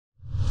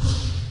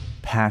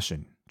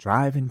passion,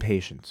 drive, and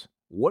patience.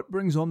 What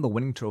brings home the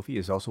winning trophy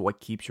is also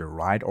what keeps your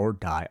ride or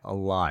die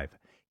alive.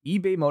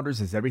 eBay Motors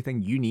has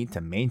everything you need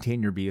to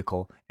maintain your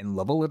vehicle and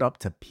level it up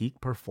to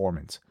peak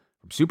performance.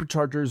 From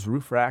superchargers,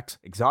 roof racks,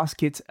 exhaust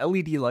kits,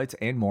 LED lights,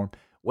 and more,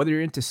 whether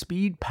you're into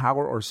speed,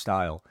 power, or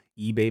style,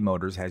 eBay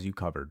Motors has you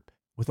covered.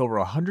 With over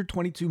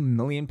 122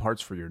 million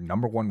parts for your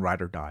number one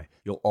ride or die,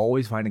 you'll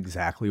always find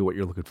exactly what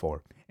you're looking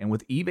for. And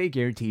with eBay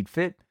Guaranteed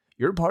Fit,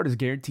 your part is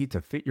guaranteed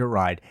to fit your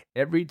ride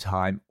every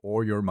time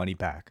or your money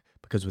back.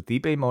 Because with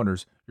eBay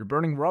Motors, you're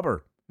burning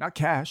rubber, not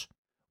cash.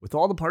 With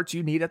all the parts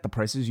you need at the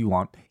prices you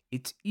want,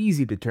 it's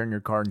easy to turn your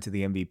car into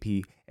the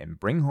MVP and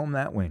bring home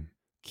that win.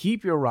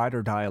 Keep your ride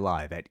or die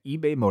alive at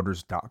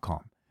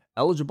ebaymotors.com.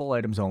 Eligible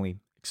items only.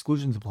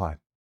 Exclusions apply.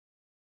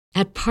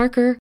 At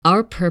Parker,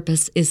 our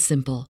purpose is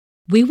simple.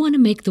 We want to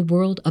make the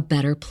world a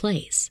better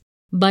place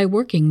by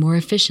working more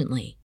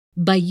efficiently,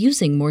 by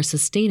using more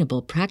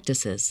sustainable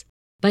practices,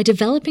 by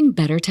developing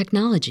better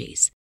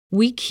technologies.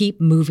 We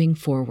keep moving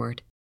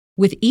forward.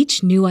 With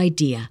each new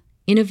idea,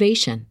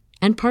 innovation,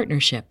 and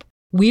partnership,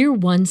 we're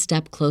one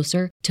step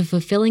closer to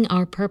fulfilling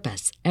our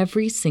purpose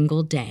every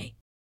single day.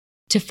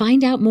 To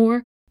find out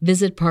more,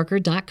 visit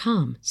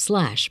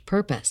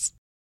parker.com/purpose.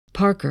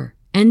 Parker,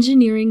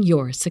 engineering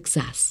your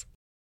success.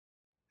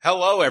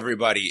 Hello,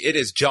 everybody. It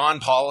is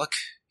John Pollock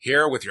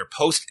here with your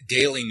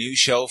post-daily news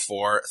show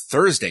for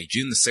Thursday,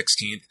 June the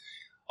 16th,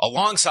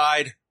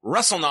 alongside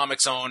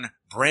WrestleNomics' own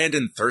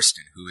Brandon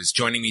Thurston, who is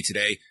joining me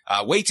today.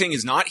 Wei Ting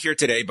is not here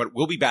today, but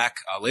will be back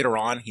later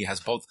on. He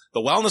has both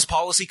the wellness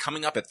policy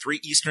coming up at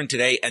 3 Eastern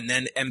today and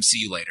then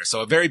MCU later.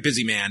 So a very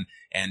busy man,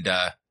 and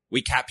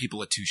we cap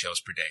people at 2 shows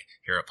per day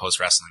here at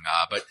Post Wrestling.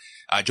 But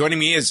joining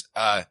me is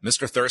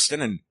Mr.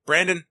 Thurston. And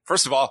Brandon,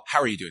 first of all,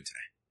 how are you doing today?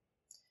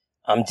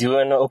 I'm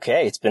doing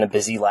okay. It's been a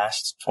busy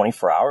last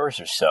 24 hours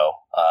or so.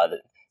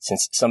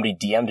 Since somebody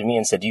DM'd me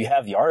and said, "Do you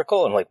have the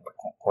article?" I'm like,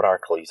 "What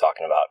article are you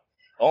talking about?"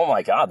 Oh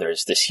my God,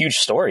 there's this huge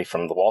story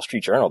from the Wall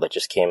Street Journal that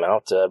just came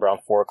out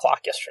around 4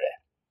 o'clock yesterday.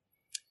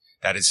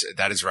 That is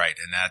right.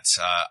 And that's,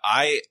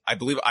 I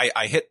believe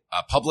I hit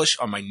publish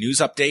on my news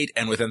update,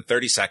 and within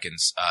 30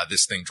 seconds,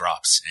 this thing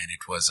drops. And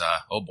it was,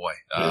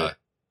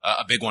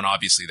 a big one,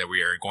 obviously, that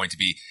we are going to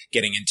be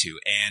getting into.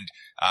 And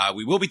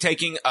we will be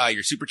taking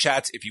your super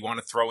chats if you want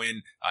to throw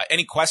in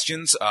any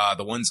questions,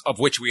 the ones of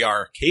which we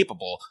are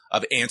capable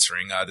of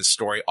answering. This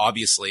story,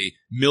 obviously,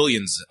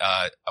 millions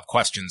of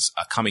questions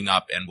coming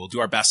up, and we'll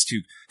do our best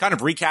to kind of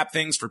recap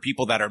things for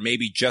people that are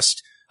maybe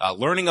just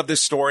learning of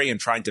this story and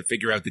trying to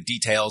figure out the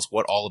details,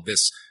 what all of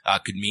this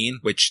could mean,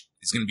 which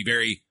is going to be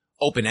very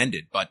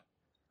open-ended. But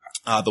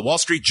the Wall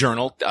Street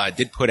Journal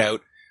did put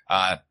out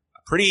a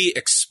pretty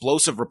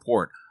explosive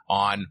report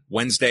on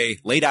Wednesday,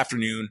 late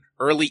afternoon,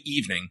 early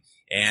evening.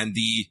 And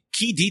the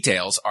key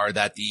details are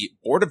that the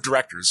board of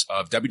directors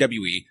of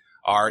WWE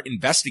are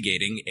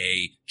investigating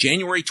a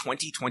January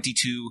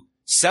 2022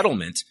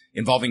 settlement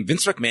involving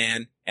Vince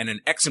McMahon and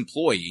an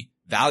ex-employee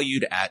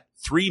valued at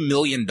 $3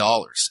 million.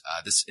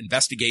 This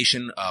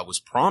investigation was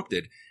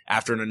prompted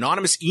after an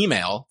anonymous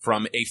email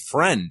from a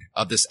friend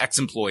of this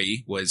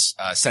ex-employee was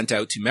sent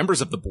out to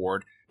members of the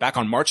board back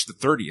on March the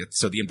 30th.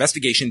 So the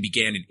investigation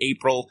began in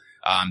April.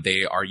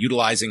 They are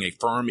utilizing a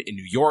firm in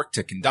New York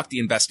to conduct the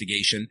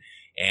investigation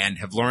and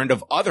have learned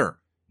of other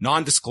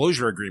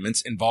non-disclosure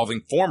agreements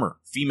involving former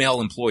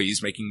female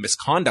employees making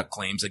misconduct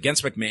claims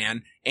against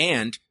McMahon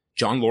and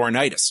John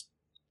Laurinaitis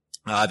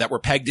that were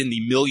pegged in the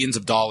millions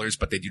of dollars,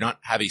 but they do not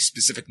have a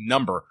specific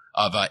number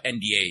of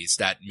NDAs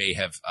that may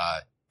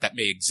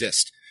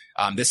exist.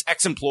 This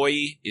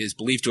ex-employee is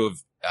believed to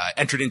have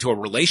entered into a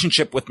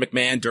relationship with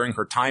McMahon during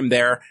her time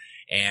there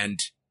and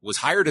was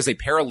hired as a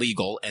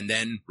paralegal and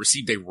then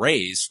received a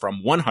raise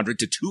from $100,000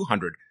 to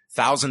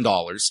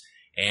 $200,000.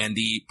 And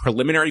the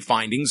preliminary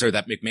findings are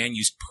that McMahon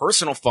used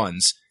personal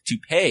funds to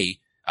pay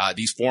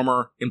these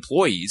former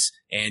employees.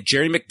 And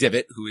Jerry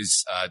McDevitt, who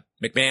is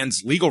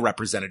McMahon's legal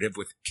representative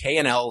with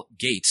K&L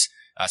Gates,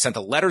 sent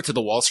a letter to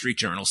the Wall Street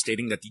Journal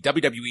stating that the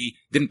WWE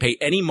didn't pay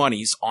any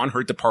monies on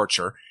her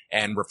departure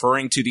and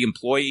referring to the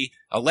employee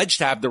alleged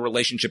to have the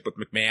relationship with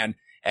McMahon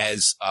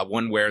as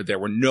one where there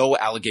were no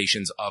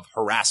allegations of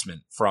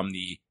harassment from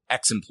the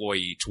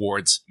ex-employee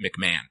towards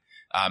McMahon.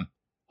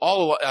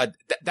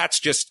 That's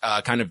just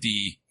kind of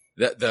the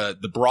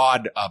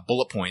broad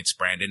bullet points,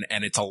 Brandon,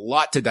 and it's a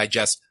lot to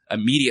digest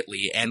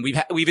immediately. And we've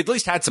at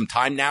least had some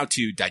time now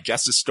to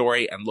digest the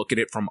story and look at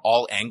it from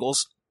all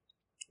angles.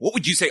 What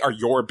would you say are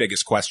your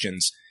biggest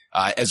questions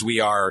as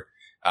we are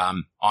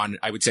on,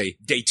 I would say,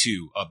 day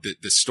 2 of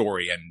the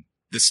story and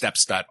the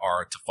steps that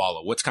are to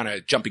follow? What's kind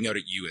of jumping out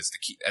at you as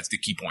the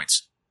key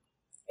points?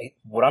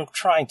 What I'm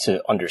trying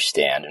to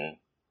understand, and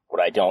what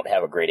I don't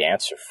have a great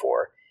answer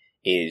for,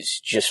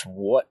 is just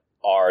what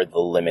are the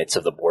limits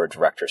of the board of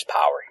directors'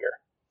 power here?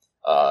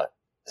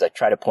 As I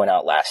tried to point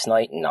out last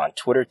night and on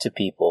Twitter to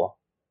people,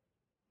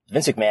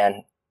 Vince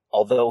McMahon,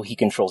 although he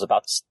controls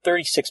about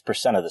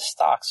 36% of the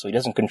stock, so he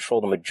doesn't control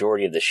the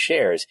majority of the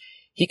shares,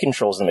 he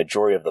controls the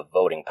majority of the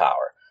voting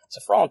power. So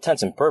for all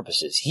intents and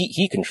purposes,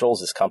 he controls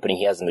this company.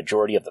 He has the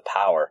majority of the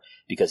power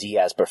because he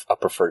has a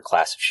preferred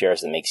class of shares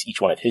that makes each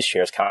one of his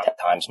shares count 10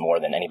 times more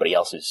than anybody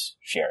else's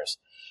shares.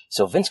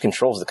 So Vince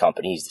controls the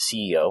company. He's the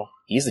CEO.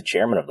 He's the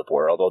chairman of the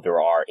board, although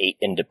there are 8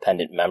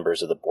 independent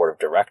members of the board of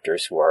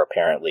directors who are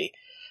apparently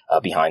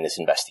behind this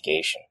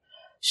investigation.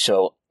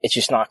 So it's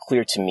just not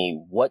clear to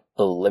me what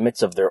the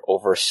limits of their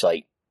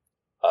oversight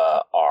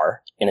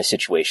are in a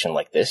situation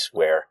like this,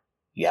 where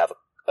you have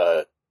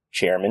a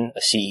chairman, a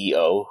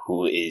CEO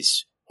who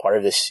is part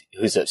of this,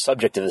 who's a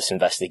subject of this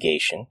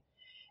investigation,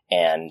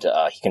 and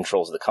he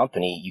controls the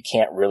company. You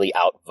can't really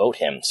outvote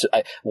him. So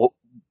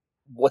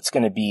what's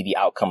going to be the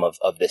outcome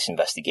of this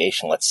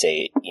investigation? Let's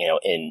say,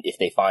 and if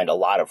they find a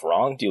lot of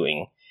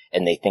wrongdoing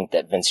and they think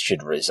that Vince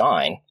should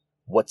resign,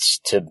 what's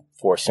to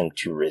force him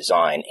to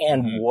resign?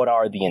 And what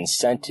are the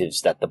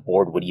incentives that the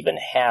board would even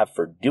have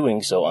for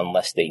doing so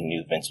unless they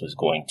knew Vince was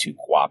going to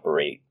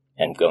cooperate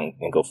and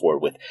go forward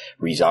with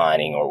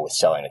resigning or with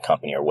selling the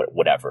company or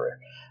whatever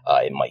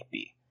it might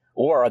be?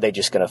 Or are they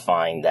just going to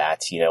find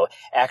that,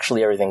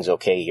 actually everything's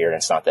okay here and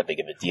it's not that big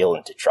of a deal,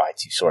 and to try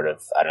to sort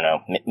of, I don't know,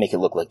 make it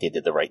look like they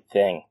did the right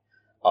thing?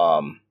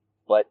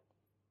 But,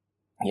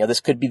 this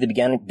could be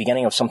the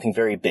beginning of something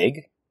very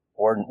big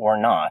or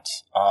not.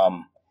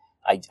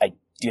 I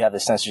do have the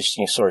sense, just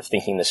sort of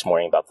thinking this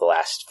morning about the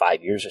last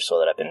 5 years or so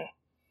that I've been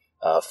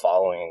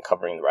following and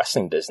covering the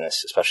wrestling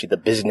business, especially the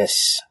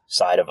business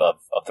side of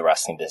the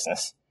wrestling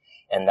business.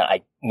 And that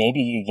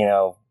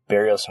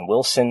Barrios and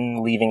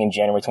Wilson leaving in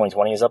January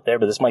 2020 is up there,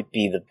 but this might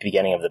be the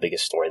beginning of the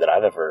biggest story that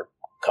I've ever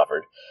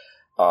covered.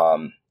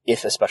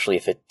 Especially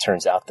if it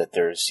turns out that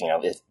there's,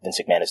 if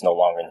Vince McMahon is no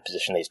longer in the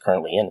position that he's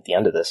currently in at the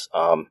end of this.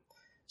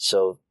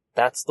 So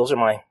those are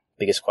my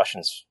biggest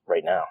questions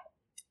right now.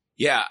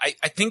 Yeah,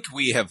 I think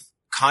we have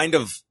kind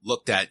of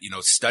looked at,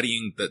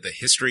 studying the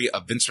history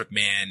of Vince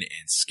McMahon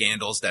and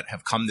scandals that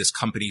have come this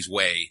company's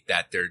way,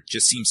 that there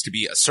just seems to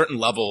be a certain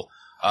level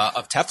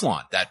of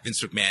Teflon that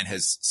Vince McMahon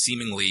has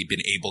seemingly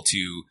been able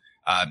to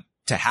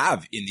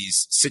have in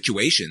these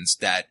situations,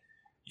 that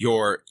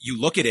you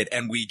look at it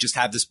and we just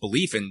have this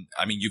belief. And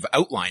I mean, you've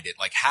outlined it,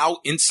 like how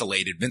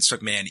insulated Vince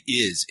McMahon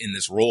is in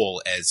this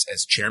role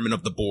as chairman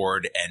of the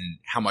board, and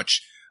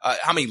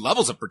how many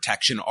levels of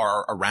protection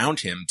are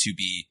around him to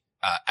be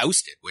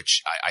ousted,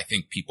 which I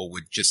think people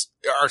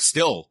are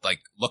still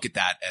look at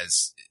that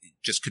as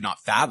just could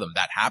not fathom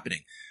that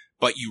happening.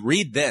 But you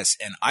read this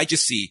and I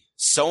just see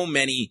so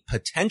many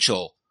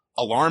potential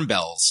alarm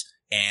bells,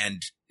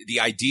 and the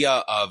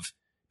idea of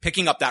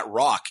picking up that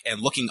rock and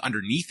looking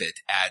underneath it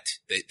at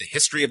the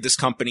history of this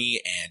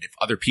company, and if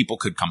other people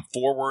could come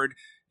forward,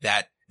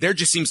 that there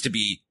just seems to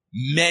be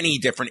many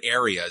different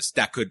areas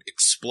that could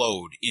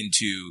explode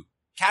into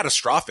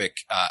catastrophic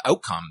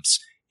outcomes.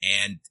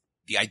 And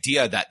the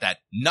idea that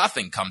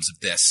nothing comes of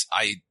this,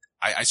 I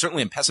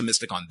certainly am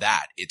pessimistic on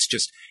that.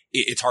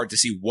 It's hard to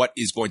see what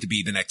is going to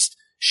be the next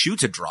shoe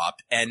to drop.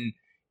 And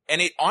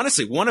it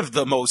honestly, one of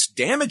the most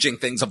damaging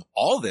things of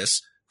all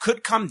this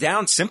could come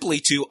down simply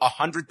to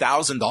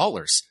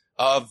 $100,000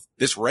 of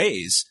this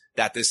raise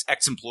that this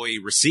ex-employee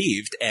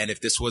received. And if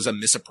this was a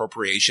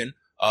misappropriation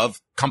of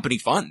company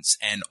funds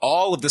and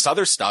all of this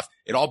other stuff,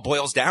 it all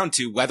boils down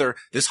to whether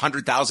this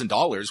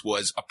 $100,000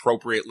 was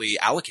appropriately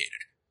allocated.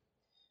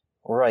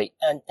 Right.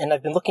 And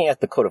I've been looking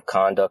at the code of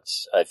conduct.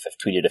 I've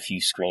tweeted a few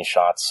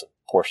screenshots,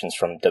 portions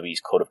from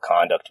W's code of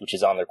conduct, which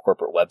is on their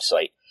corporate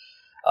website.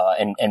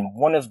 And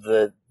one of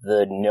the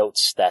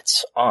notes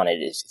that's on it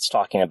is it's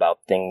talking about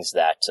things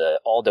that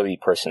all W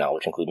personnel,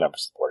 which include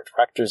members of the board of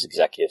directors,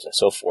 executives, and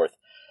so forth,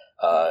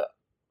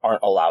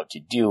 aren't allowed to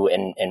do.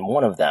 And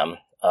one of them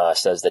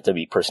says that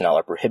W personnel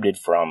are prohibited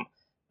from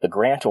the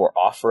grant or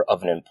offer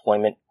of an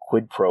employment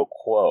quid pro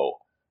quo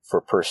for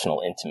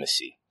personal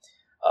intimacy.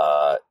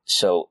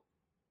 So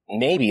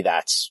maybe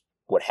that's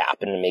what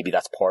happened, and maybe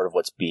that's part of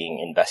what's being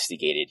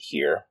investigated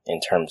here in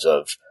terms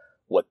of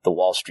what the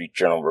Wall Street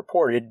Journal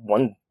reported.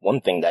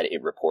 One thing that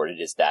it reported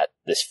is that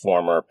this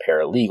former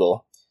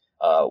paralegal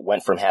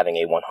went from having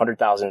a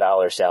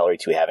 $100,000 salary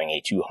to having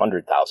a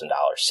 $200,000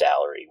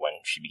 salary when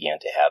she began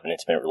to have an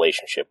intimate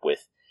relationship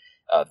with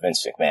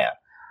Vince McMahon.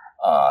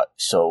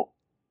 So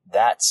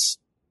that's,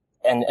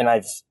 and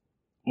I've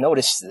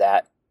noticed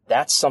that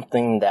that's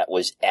something that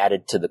was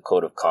added to the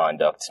code of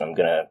conduct, and I'm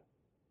going to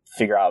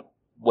figure out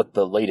what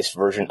the latest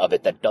version of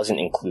it that doesn't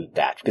include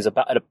that. Because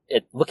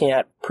looking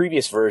at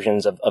previous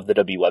versions of the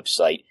W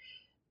website,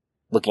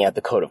 looking at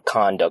the code of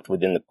conduct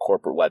within the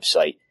corporate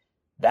website,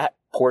 that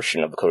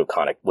portion of the code of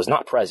conduct was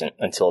not present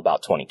until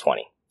about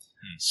 2020.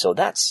 So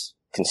that's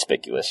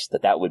conspicuous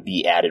that would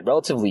be added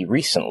relatively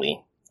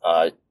recently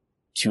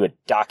to a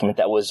document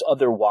that was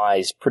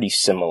otherwise pretty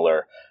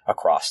similar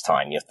across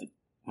time. You have the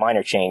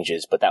minor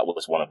changes, but that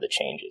was one of the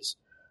changes.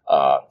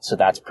 So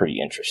that's pretty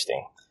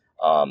interesting.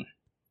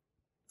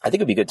 I think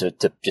it'd be good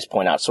to just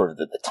point out sort of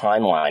the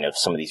timeline of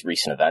some of these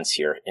recent events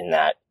here, in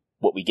that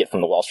what we get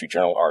from the Wall Street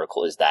Journal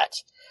article is that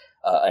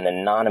an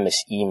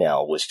anonymous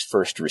email was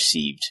first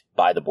received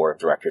by the board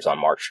of directors on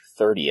March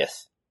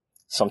 30th.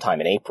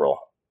 Sometime in April,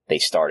 they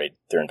started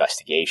their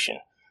investigation.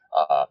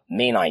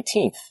 May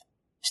 19th,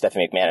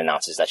 Stephanie McMahon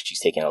announces that she's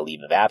taking a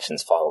leave of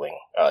absence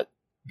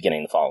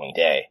beginning the following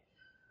day,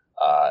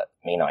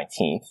 May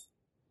 19th.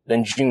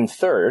 Then June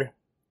 3rd,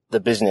 the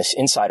Business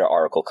Insider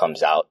article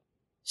comes out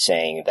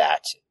saying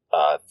that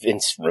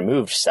Vince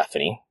removed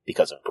Stephanie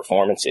because of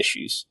performance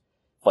issues.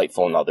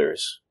 Fightful and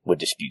others would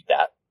dispute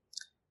that.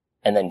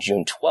 And then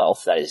June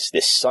 12th, that is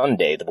this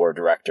Sunday, the board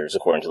of directors,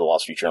 according to the Wall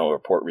Street Journal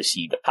report,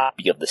 received a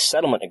copy of the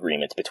settlement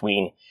agreement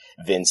between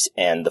Vince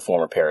and the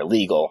former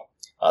paralegal.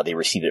 They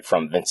received it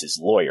from Vince's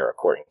lawyer,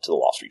 according to the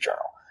Wall Street Journal.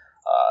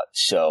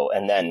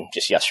 And then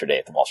just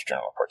yesterday, the Wall Street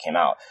Journal report came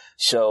out.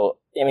 So,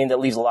 I mean, that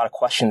leaves a lot of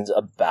questions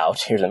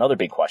about, here's another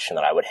big question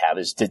that I would have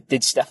is,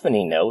 did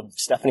Stephanie know?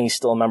 Stephanie's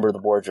still a member of the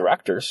board of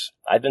directors,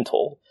 I've been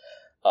told,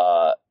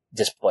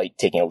 despite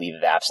taking a leave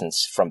of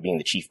absence from being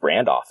the chief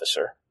brand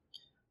officer.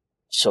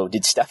 So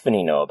did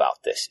Stephanie know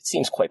about this? It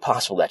seems quite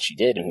possible that she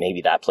did, and maybe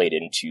that played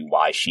into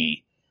why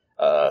she,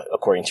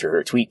 according to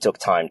her tweet, took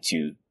time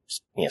to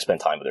spend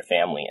time with her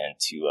family and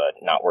to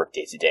not work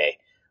day to day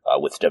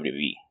with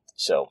WWE.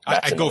 So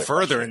I'd go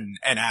further and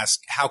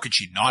ask, how could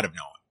she not have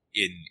known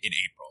in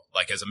April?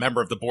 Like, as a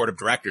member of the board of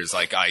directors,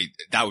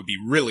 that would be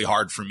really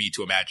hard for me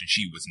to imagine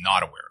she was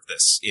not aware of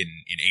this in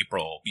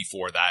April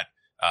before that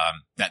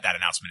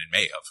announcement in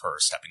May of her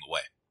stepping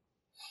away.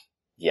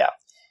 Yeah.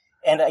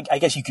 And I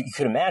guess you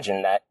could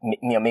imagine that,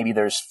 maybe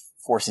there's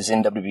forces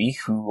in WWE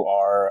who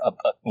are,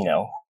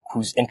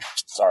 whose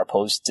interests are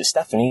opposed to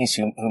Stephanie's,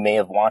 who may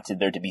have wanted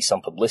there to be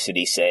some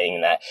publicity saying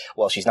that,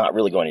 well, she's not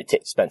really going to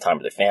spend time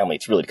with her family.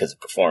 It's really because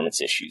of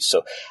performance issues.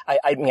 So I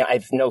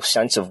have no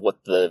sense of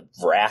what the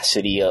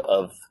veracity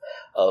of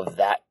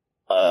that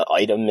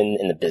item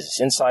in the Business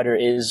Insider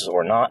is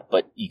or not,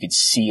 but you could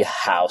see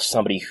how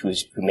somebody who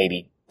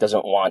maybe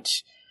doesn't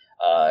want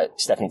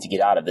Stephanie to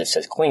get out of this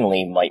as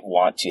cleanly might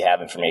want to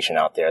have information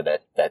out there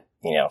that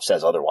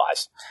says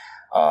otherwise.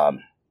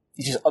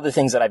 Just other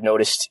things that I've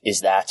noticed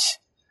is that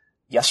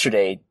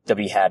yesterday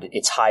W had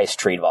its highest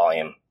trade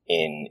volume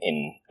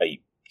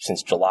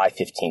since July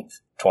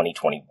 15th,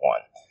 2021.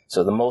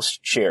 So the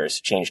most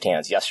shares changed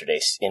hands yesterday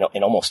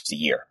in almost a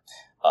year.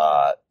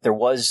 There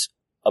was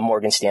a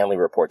Morgan Stanley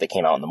report that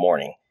came out in the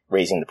morning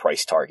raising the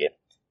price target,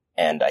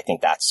 and I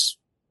think that's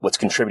what's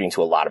contributing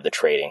to a lot of the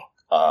trading.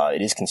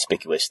 It is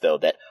conspicuous, though,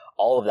 that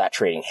all of that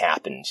trading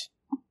happened.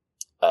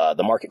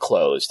 The market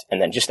closed,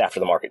 and then just after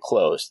the market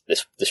closed,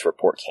 this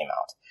report came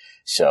out.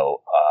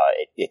 So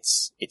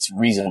it's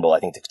reasonable, I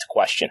think, to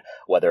question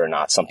whether or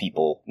not some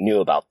people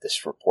knew about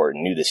this report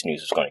and knew this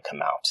news was going to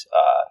come out,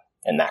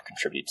 and that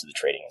contributed to the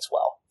trading as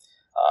well.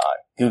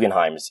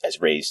 Guggenheim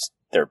has raised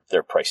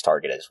their price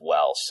target as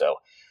well. So,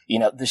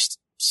 there's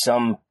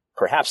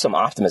perhaps some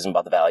optimism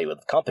about the value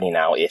of the company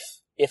now if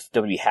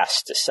WWE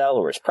has to sell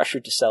or is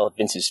pressured to sell, if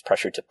Vince is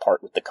pressured to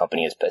part with the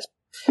company as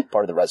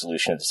part of the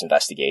resolution of this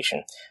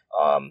investigation.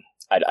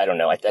 I don't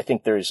know. I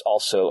think there's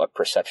also a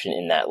perception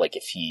in that, like,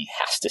 if he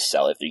has to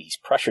sell it, if he's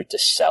pressured to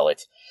sell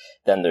it,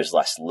 then there's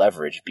less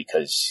leverage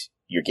because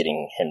you're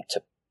getting him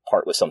to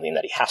part with something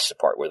that he has to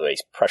part with, or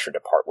he's pressured to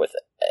part with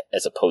it,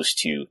 as opposed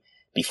to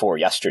before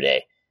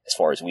yesterday, as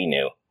far as we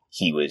knew,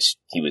 he was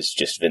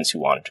just Vince who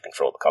wanted to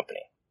control the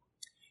company.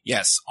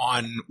 Yes.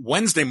 On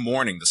Wednesday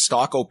morning, the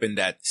stock opened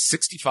at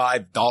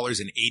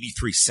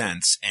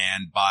 $65.83.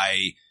 And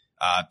by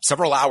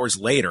several hours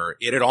later,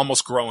 it had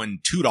almost grown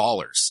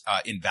 $2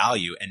 in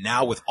value. And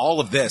now with all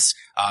of this,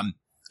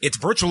 it's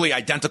virtually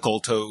identical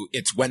to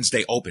its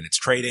Wednesday open. It's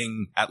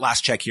trading at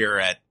last check here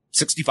at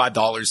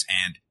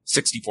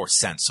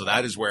 $65.64. So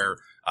that is where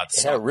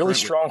it had a really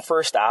strong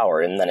first hour,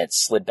 and then it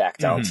slid back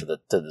down to the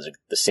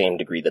same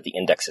degree that the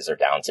indexes are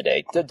down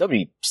today. The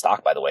W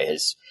stock, by the way,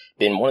 has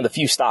been one of the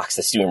few stocks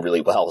that's doing really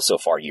well so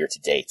far year to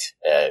date,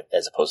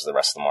 as opposed to the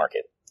rest of the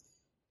market.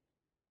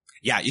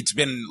 Yeah, it's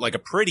been like a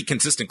pretty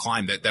consistent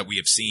climb that we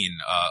have seen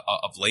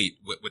of late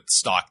with the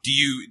stock. Do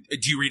you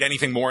read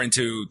anything more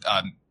into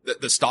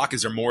the stock?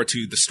 Is there more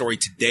to the story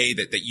today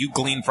that you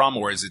glean from,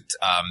 or is it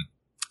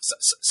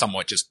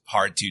somewhat just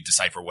hard to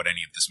decipher what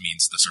any of this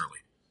means this early?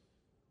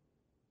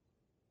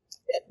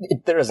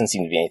 There doesn't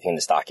seem to be anything in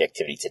the stock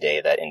activity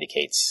today that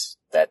indicates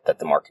that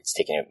the market's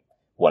taking it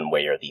one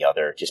way or the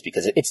other, just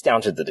because it's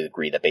down to the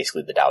degree that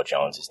basically the Dow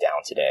Jones is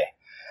down today.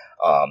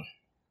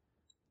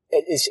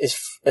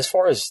 As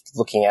far as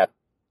looking at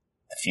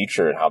the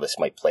future and how this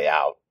might play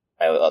out,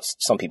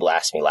 some people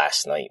asked me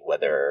last night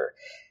what are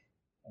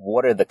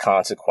the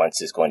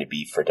consequences going to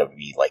be for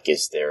WWE? Like,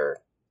 is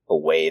there a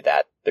way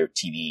that their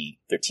TV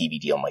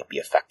deal might be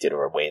affected,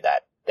 or a way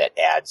that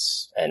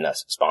ads and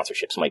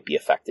sponsorships might be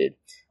affected?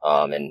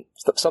 And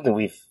something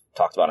we've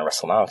talked about in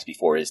WrestleNomics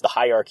before is the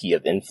hierarchy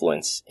of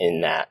influence,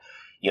 in that,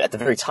 at the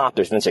very top,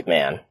 there's Vince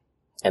McMahon,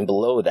 and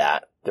below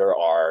that, there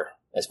are,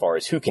 as far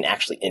as who can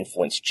actually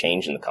influence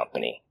change in the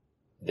company,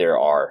 there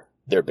are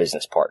their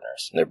business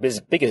partners. And their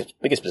biggest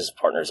business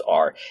partners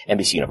are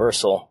NBC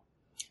Universal,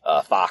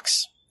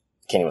 Fox,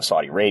 Kingdom of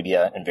Saudi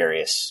Arabia, and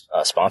various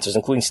sponsors,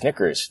 including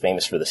Snickers,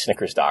 famous for the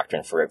Snickers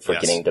doctrine, for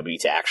getting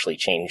WWE to actually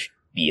change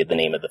the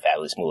name of the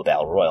Fabulous Moolah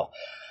Battle Royal.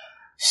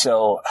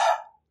 So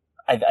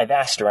I've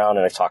asked around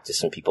and I've talked to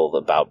some people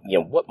about,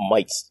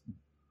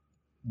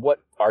 what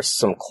are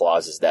some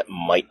clauses that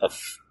might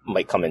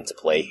come into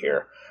play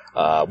here.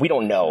 We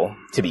don't know,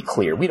 to be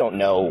clear, we don't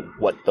know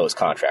what those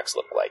contracts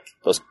look like.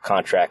 Those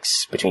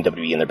contracts between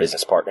WWE and their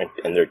business partner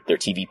and their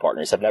TV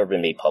partners have never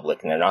been made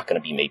public, and they're not going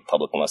to be made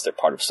public unless they're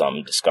part of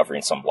some discovery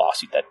in some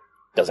lawsuit that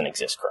doesn't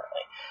exist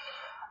currently.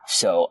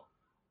 So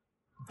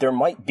there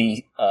might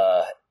be,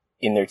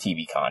 in their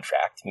TV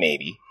contract,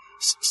 maybe,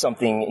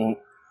 something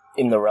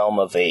in the realm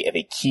of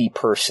a key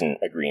person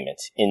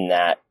agreement, in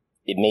that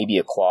it may be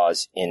a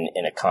clause in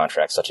a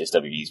contract such as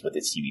WWE's with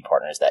its TV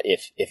partners that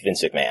if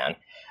Vince McMahon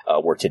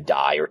were to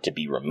die or to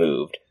be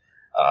removed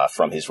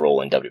from his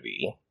role in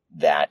WWE,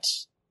 that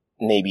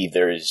maybe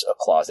there's a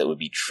clause that would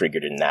be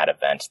triggered in that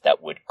event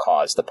that would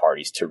cause the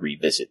parties to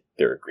revisit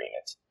their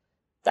agreement.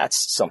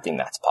 That's something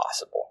that's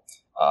possible.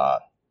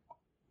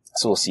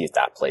 So we'll see if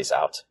that plays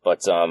out.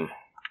 But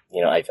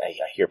I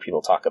hear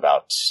people talk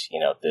about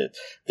the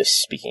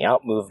speaking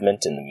out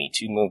movement and the Me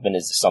Too movement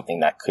is something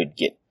that could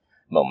get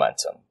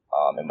momentum.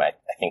 And I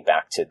think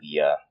back to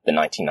the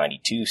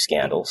 1992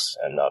 scandals,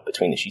 and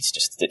Between the Sheets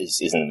just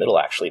is in the middle,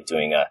 actually, of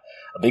doing a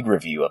big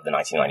review of the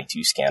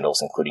 1992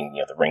 scandals, including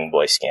the Ring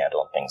Boy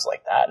scandal and things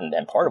like that.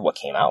 And part of what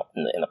came out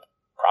in the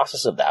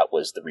process of that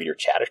was the Rita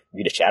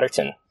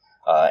Chatterton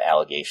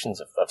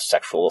allegations of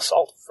sexual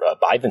assault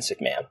by Vince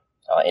McMahon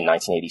in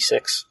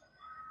 1986.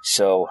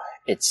 So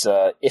it's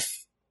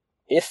if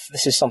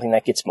this is something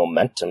that gets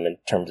momentum in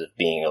terms of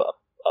being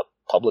a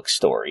public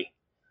story,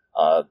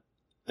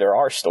 there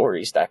are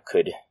stories that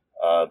could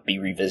be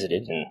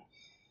revisited, and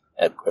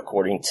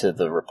according to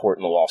the report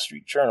in the Wall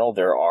Street Journal,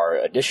 there are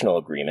additional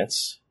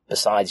agreements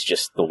besides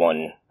just the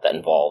one that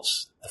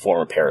involves the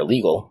former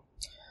paralegal.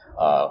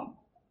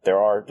 There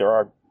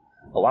are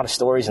a lot of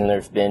stories, and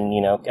there've been,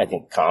 I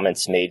think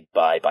comments made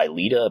by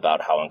Lita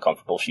about how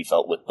uncomfortable she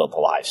felt with the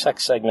live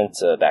sex segment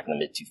back in the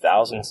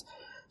mid-2000s.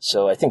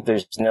 So I think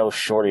there's no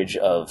shortage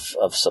of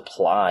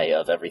supply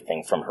of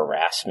everything from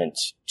harassment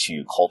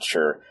to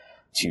culture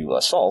to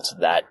assault,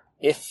 that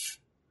if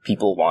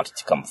people wanted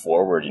to come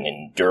forward and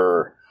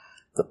endure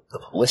the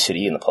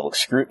publicity and the public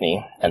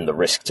scrutiny and the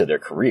risk to their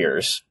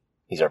careers,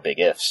 these are big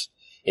ifs,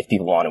 if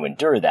people want to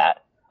endure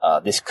that,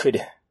 this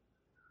could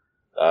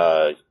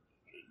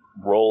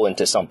roll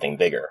into something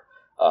bigger.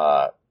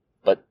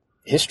 But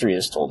history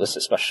has told us,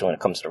 especially when it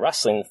comes to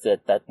wrestling,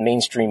 that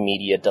mainstream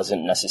media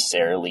doesn't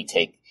necessarily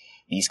take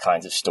these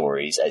kinds of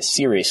stories as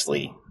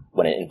seriously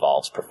when it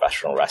involves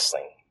professional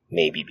wrestling,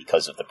 maybe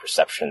because of the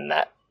perception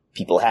that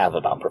people have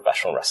about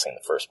professional wrestling in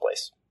the first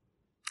place.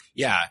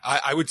 Yeah,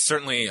 I would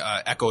certainly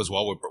echo as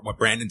well what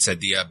Brandon said.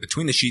 The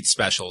Between the Sheets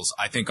specials,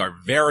 I think, are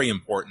very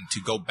important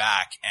to go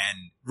back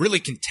and really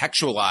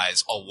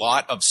contextualize a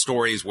lot of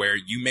stories where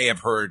you may have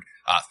heard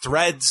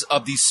threads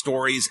of these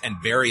stories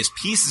and various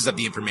pieces of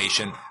the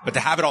information, but to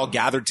have it all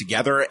gathered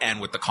together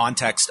and with the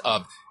context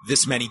of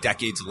this many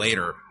decades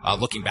later,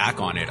 looking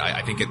back on it,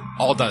 I think it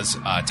all does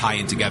tie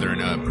in together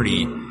in a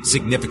pretty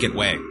significant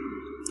way.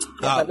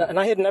 And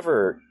I had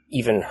never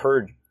even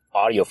heard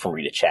audio from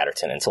Rita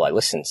Chatterton until I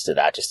listened to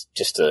that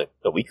just a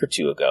week or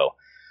two ago.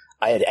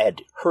 I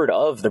had heard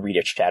of the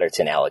Rita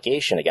Chatterton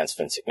allegation against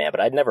Vince McMahon,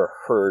 but I'd never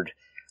heard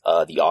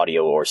the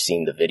audio or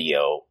seen the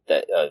video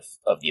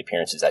of the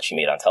appearances that she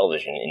made on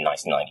television in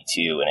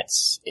 1992, and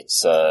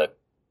it's a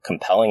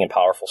compelling and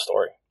powerful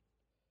story.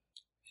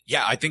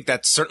 Yeah, I think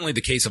that's certainly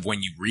the case of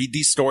when you read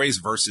these stories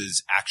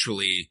versus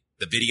actually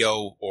the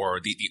video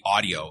or the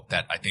audio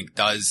that I think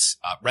does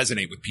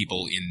resonate with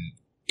people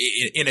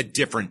in a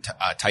different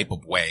type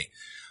of way.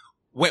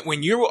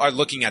 When you are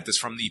looking at this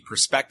from the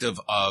perspective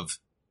of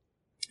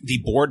the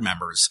board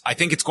members, I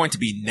think it's going to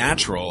be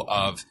natural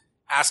of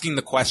asking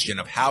the question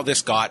of how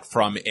this got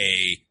from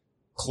a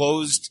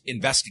closed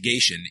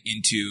investigation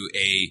into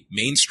a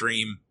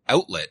mainstream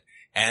outlet,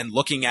 and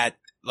looking at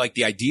like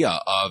the idea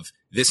of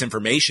this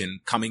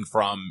information coming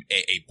from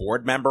a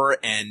board member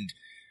and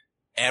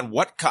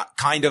what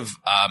kind of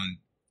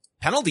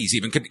penalties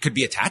even could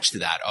be attached to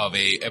that of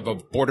a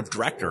board of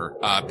director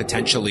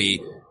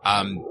potentially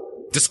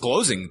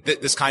disclosing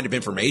this kind of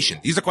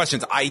information. These are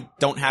questions I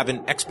don't have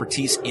an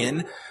expertise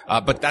in,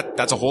 but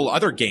that's a whole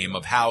other game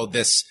of how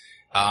this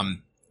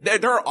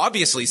there are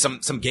obviously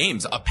some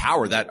games of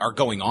power that are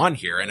going on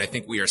here, and I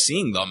think we are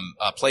seeing them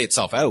play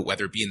itself out,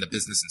 whether it be in the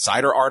Business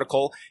Insider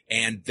article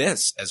and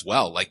this as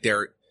well.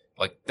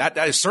 That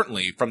is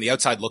certainly from the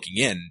outside looking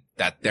in,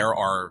 that there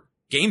are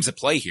games at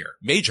play here,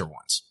 major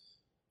ones.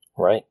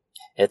 Right.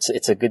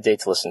 It's a good day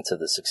to listen to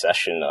the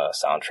Succession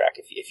soundtrack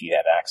if you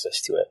have access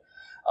to it.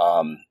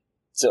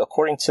 So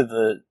according to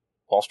the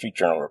Wall Street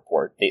Journal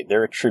report,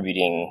 they're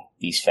attributing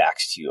these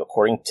facts to,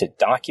 according to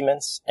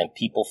documents and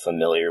people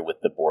familiar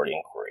with the board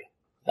inquiry.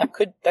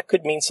 That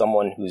could mean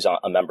someone who's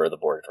a member of the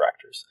board of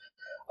directors.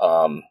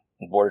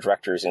 The board of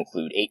directors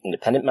include 8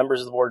 independent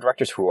members of the board of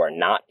directors who are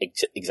not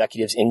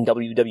executives in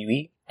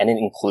WWE, and it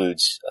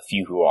includes a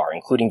few who are,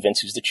 including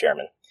Vince, who's the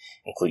chairman,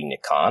 including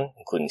Nick Khan,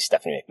 including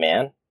Stephanie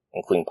McMahon,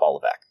 including Paul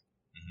Levesque.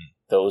 Mm-hmm.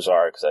 Those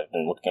are, because I've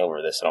been looking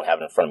over this, I don't have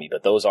it in front of me,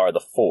 but those are the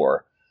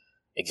 4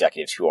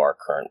 executives who are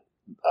current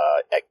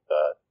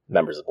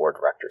members of the board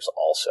of directors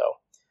also.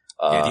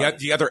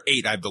 The other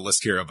 8, I have the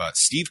list here of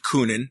Steve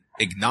Koonin,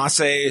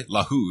 Ignace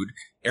Lahoud,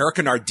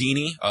 Erica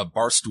Nardini of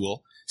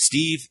Barstool,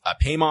 Steve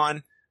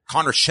Paimon,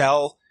 Connor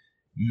Schell,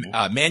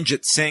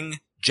 Manjit Singh,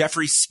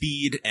 Jeffrey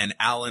Speed, and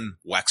Alan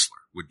Wexler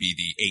would be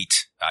the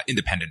 8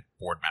 independent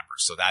board members.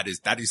 So that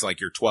is like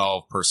your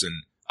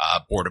 12-person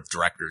board of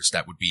directors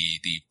that would be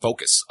the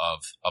focus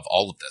of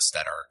all of this,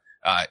 that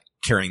are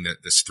carrying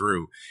this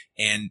through.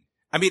 And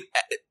I mean,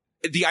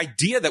 the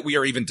idea that we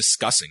are even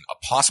discussing a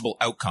possible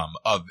outcome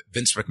of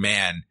Vince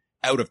McMahon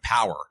out of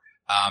power,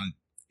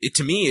 it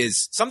to me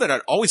is something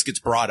that always gets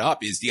brought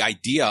up, is the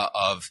idea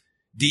of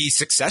the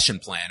succession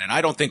plan. And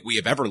I don't think we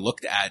have ever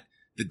looked at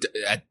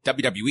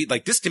WWE.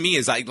 Like, this to me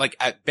is like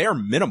at bare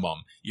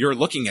minimum, you're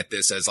looking at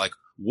this as like,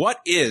 what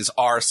is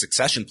our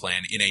succession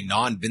plan in a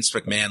non-Vince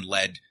McMahon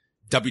led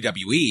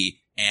WWE?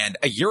 And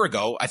a year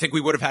ago, I think we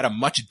would have had a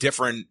much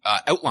different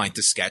outline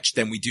to sketch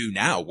than we do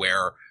now,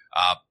 where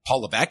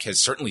Paul Levesque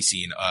has certainly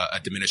seen a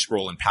diminished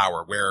role in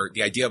power, where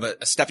the idea of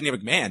a Stephanie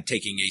McMahon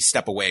taking a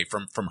step away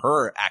from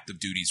her active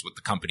duties with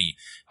the company,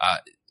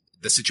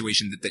 the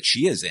situation that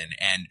she is in,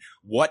 and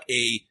what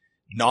a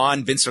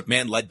non-Vince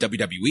McMahon-led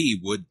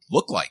WWE would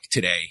look like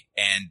today.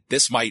 And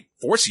this might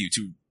force you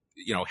to,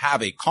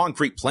 have a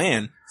concrete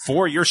plan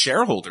for your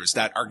shareholders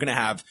that are going to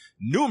have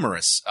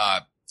numerous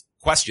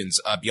questions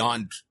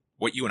beyond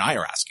what you and I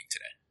are asking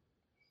today.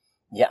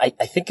 Yeah,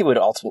 I think it would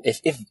ultimately,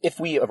 if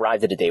we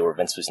arrived at a day where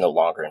Vince was no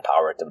longer in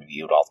power at WWE,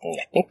 it would ultimately,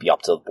 I think, be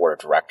up to the board of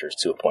directors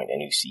to appoint a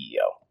new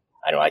CEO.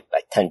 I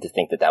tend to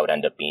think that would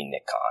end up being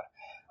Nick Khan,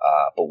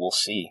 but we'll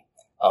see.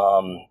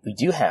 We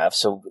do have,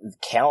 so the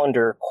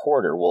calendar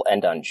quarter will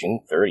end on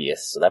June 30th.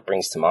 So that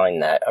brings to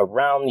mind that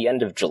around the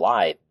end of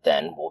July,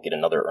 then we'll get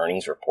another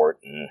earnings report,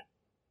 and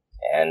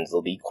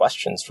there'll be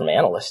questions from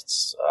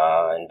analysts,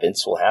 and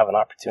Vince will have an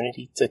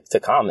opportunity to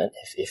comment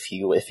if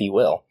he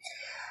will.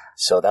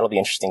 So that'll be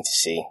interesting to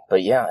see.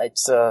 But yeah, it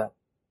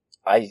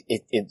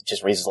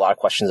just raises a lot of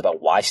questions about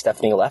why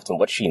Stephanie left and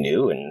what she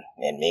knew, and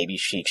maybe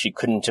she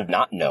couldn't have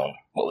not known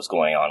what was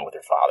going on with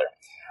her father.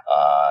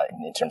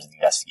 In terms of the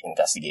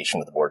investigation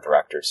with the board of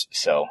directors.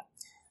 So,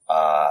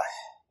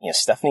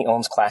 Stephanie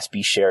owns Class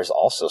B shares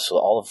also. So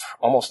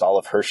almost all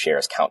of her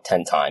shares count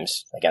 10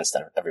 times against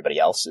everybody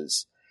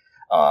else's.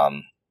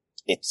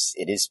 It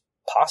is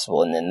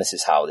possible. And then this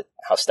is how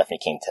Stephanie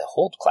came to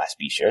hold Class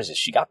B shares, is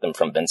she got them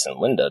from Vince and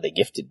Linda. They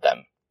gifted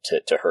them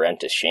to her and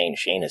to Shane.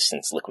 Shane has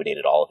since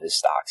liquidated all of his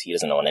stocks. He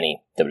doesn't own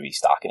any WWE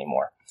stock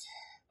anymore.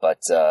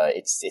 But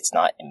it's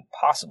not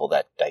impossible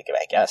that, I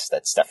guess,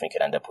 that Stephanie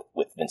could end up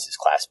with Vince's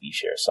Class B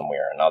share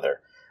somewhere or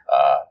another.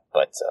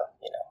 But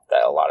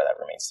that a lot of that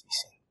remains to be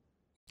seen.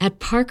 At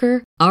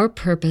Parker, our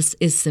purpose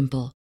is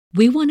simple.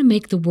 We want to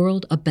make the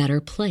world a better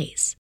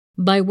place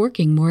by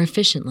working more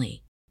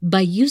efficiently,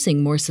 by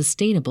using more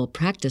sustainable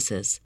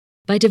practices,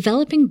 by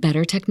developing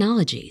better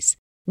technologies.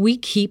 We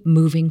keep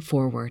moving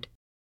forward.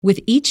 With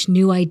each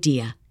new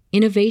idea,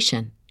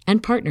 innovation,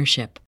 and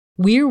partnership,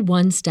 we're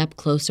one step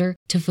closer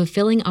to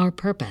fulfilling our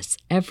purpose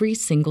every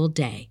single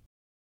day.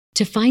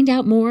 To find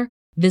out more,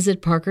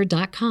 visit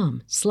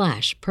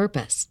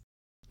parker.com/purpose.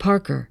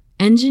 Parker,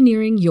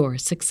 engineering your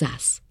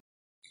success.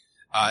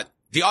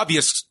 The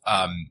obvious,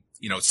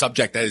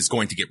 subject that is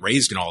going to get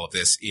raised in all of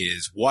this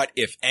is what,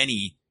 if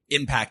any,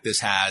 impact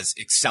this has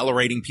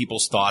accelerating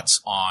people's thoughts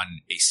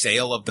on a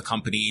sale of the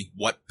company.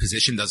 What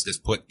position does this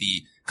put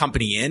the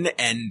company in?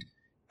 And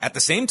at the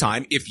same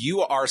time, if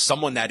you are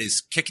someone that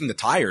is kicking the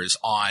tires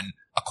on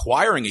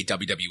acquiring a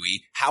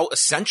WWE, how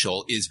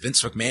essential is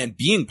Vince McMahon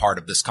being part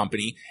of this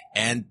company?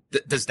 And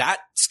does that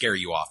scare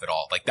you off at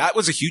all? Like, that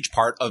was a huge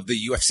part of the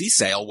UFC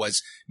sale,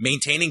 was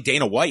maintaining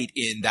Dana White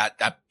in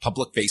that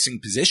public facing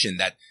position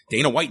that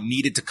Dana White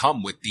needed to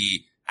come with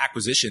the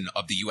acquisition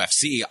of the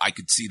UFC. I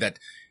could see that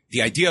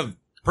the idea of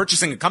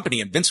purchasing a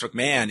company and Vince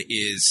McMahon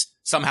is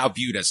somehow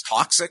viewed as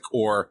toxic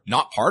or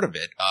not part of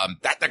it,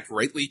 that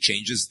greatly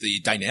changes the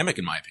dynamic,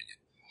 in my opinion.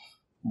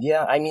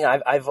 Yeah, I mean,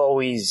 I've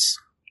always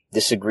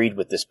disagreed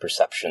with this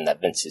perception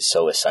that Vince is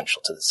so essential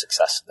to the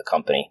success of the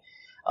company.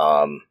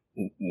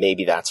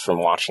 Maybe that's from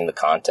watching the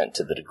content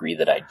to the degree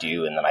that I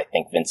do, and then I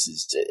think Vince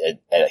is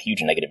a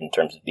huge negative in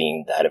terms of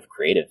being the head of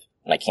creative,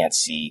 and I can't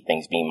see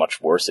things being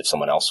much worse if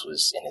someone else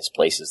was in his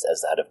place as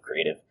the head of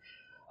creative.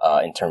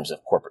 In terms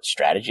of corporate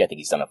strategy, I think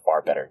he's done a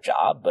far better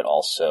job, but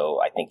also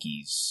I think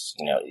he's,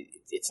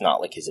 it's not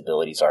like his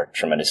abilities are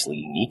tremendously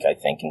unique. I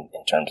think in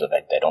terms of,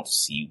 I don't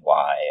see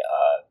why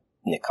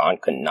Nick Khan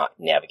could not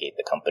navigate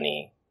the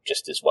company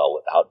just as well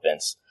without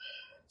Vince.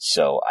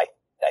 So I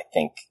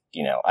think,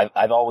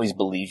 I've always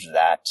believed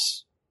that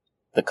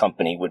the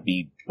company would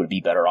be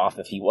better off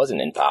if he wasn't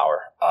in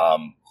power.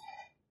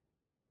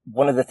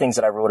 One of the things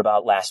that I wrote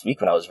about last week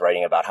when I was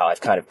writing about how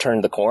I've kind of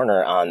turned the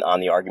corner on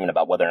the argument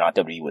about whether or not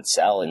WWE would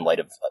sell in light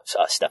of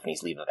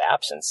Stephanie's leave of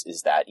absence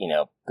is that,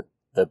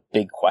 the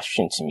big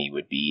question to me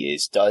would be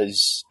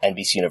does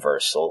NBC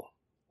Universal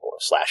or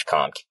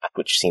 /Comcast,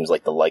 which seems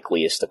like the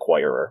likeliest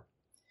acquirer,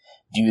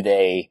 do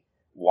they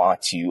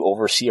want to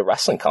oversee a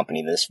wrestling company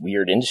in this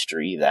weird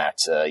industry that,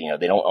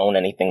 they don't own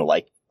anything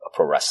like a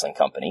pro wrestling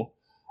company.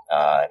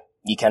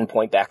 You can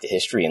point back to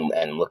history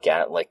and look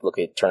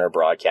at Turner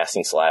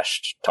Broadcasting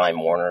 /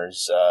 Time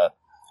Warner's,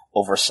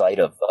 oversight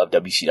of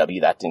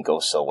WCW. That didn't go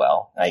so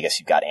well. I guess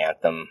you've got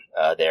Anthem,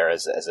 there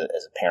as a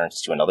parent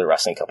to another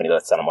wrestling company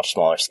that's on a much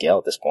smaller scale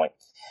at this point.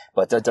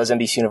 But does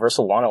NBC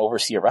Universal want to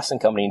oversee a wrestling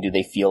company, and do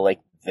they feel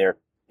like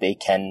they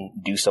can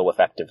do so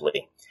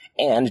effectively?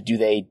 And do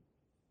they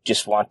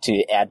just want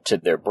to add to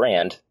their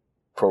brand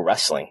pro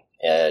wrestling,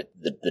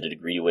 the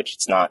degree to which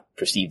it's not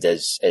perceived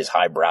as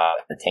highbrow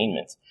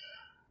entertainment?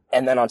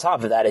 And then on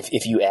top of that,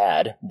 if you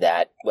add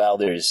that, well,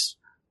 there's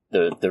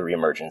the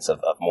reemergence of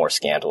more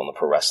scandal in the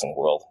pro wrestling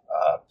world,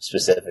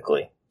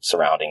 specifically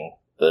surrounding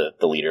the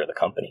leader of the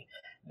company,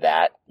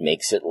 that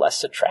makes it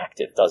less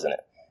attractive, doesn't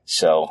it?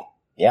 So,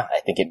 yeah, I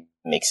think it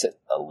makes it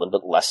a little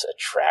bit less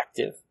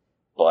attractive.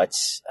 But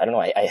I don't know.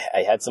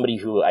 I had somebody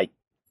who I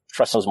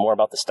trust knows more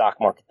about the stock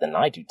market than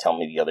I do tell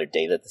me the other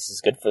day that this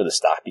is good for the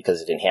stock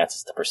because it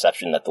enhances the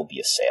perception that there'll be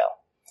a sale.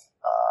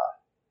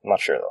 I'm not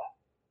sure, though.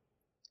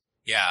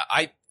 Yeah,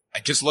 I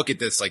just look at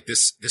this like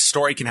this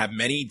story can have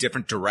many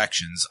different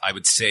directions. I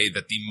would say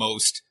that the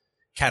most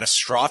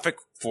catastrophic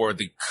for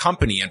the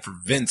company and for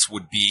Vince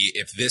would be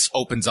if this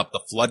opens up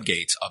the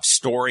floodgates of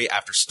story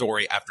after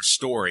story after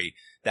story,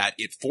 that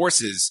it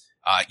forces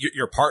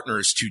your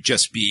partners to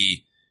just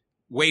be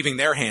waving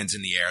their hands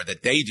in the air,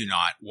 that they do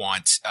not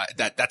want,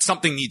 that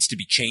something needs to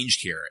be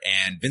changed here.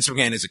 And Vince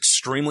McMahon is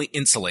extremely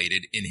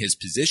insulated in his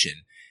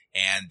position.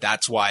 And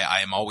that's why I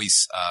am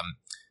always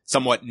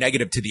somewhat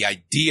negative to the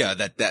idea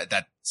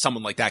that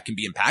someone like that can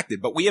be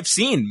impacted. But we have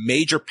seen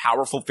major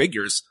powerful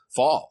figures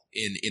fall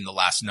in the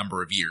last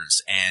number of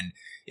years. And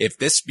if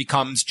this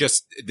becomes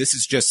this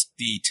is just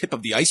the tip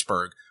of the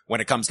iceberg when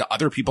it comes to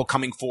other people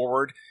coming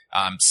forward,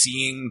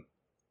 seeing,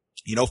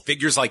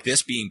 figures like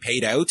this being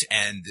paid out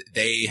and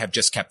they have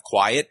just kept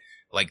quiet,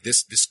 like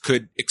this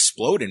could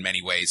explode in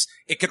many ways.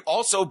 It could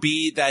also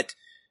be that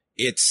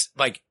it's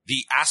like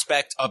the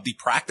aspect of the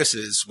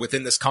practices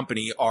within this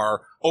company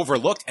are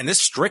overlooked, and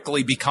this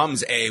strictly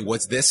becomes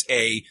was this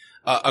a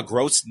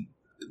gross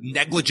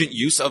negligent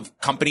use of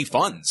company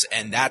funds,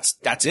 and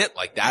that's it.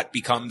 Like that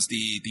becomes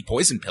the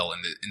poison pill in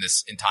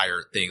this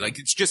entire thing. Like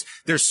it's just,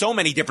 there's so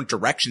many different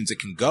directions it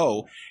can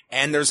go,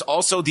 and there's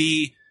also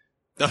the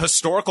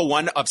historical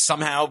one of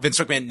somehow Vince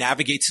McMahon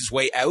navigates his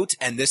way out,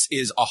 and this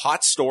is a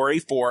hot story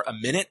for a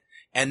minute,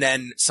 and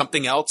then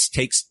something else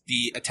takes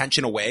the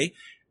attention away.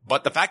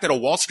 But the fact that a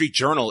Wall Street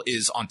Journal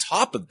is on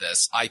top of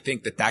this, I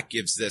think that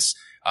gives this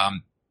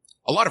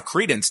a lot of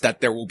credence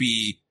that there will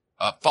be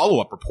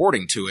follow-up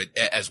reporting to it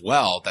as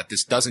well, that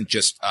this doesn't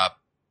just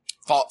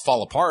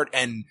fall apart.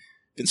 And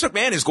Vince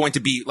McMahon is going to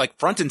be like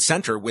front and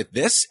center with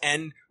this,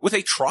 and with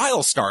a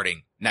trial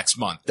starting next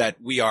month that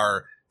we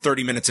are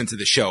 30 minutes into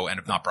the show and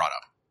have not brought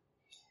up.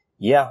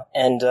 Yeah,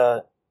 and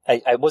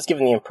I was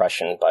given the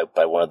impression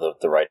by one of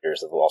the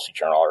writers of the Wall Street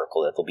Journal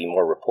article that there'll be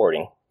more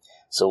reporting.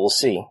 So we'll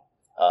see.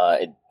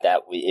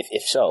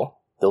 If so,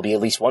 there'll be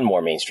at least one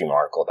more mainstream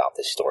article about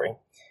this story.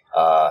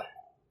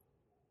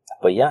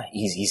 But yeah,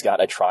 he's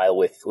got a trial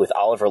with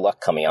Oliver Luck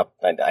coming up.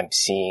 I'm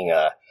seeing,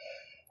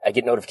 I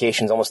get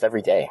notifications almost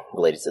every day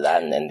related to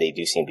that, and they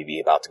do seem to be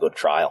about to go to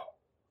trial.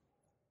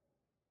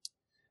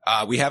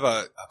 We have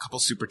a couple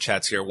super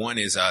chats here. One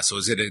is, so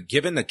is it a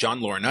given that John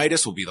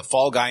Laurinaitis will be the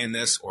fall guy in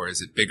this, or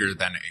is it bigger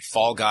than a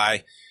fall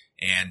guy?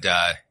 And,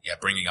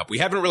 bringing up, we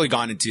haven't really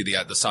gone into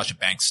the Sasha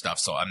Banks stuff,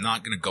 so I'm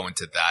not going to go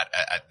into that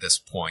at this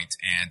point.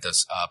 And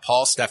does,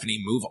 Paul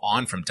Stephanie move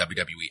on from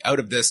WWE out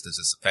of this? Does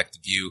this affect the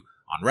view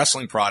on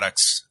wrestling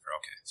products?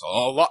 Okay. So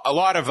a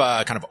lot of,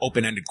 kind of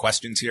open-ended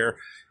questions here,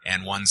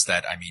 and ones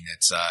that, I mean,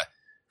 it's,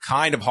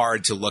 kind of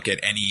hard to look at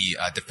any,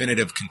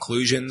 definitive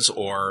conclusions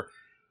or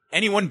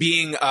anyone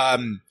being,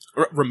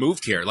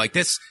 removed here. Like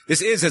this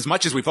is, as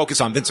much as we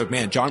focus on Vince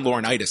McMahon, John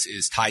Laurinaitis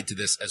is tied to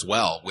this as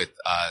well, with,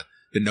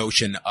 the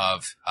notion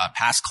of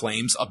past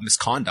claims of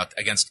misconduct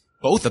against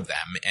both of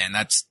them. And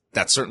that's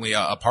certainly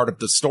a part of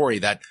the story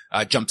that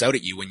jumps out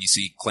at you when you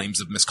see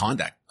claims of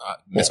misconduct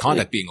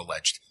being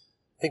alleged.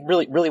 I think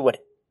really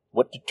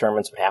what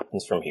determines what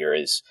happens from here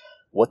is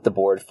what the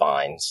board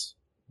finds,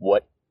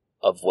 what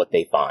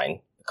they find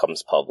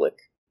becomes public,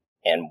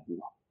 and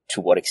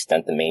to what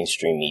extent the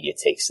mainstream media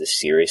takes this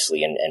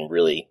seriously and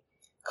really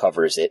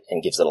covers it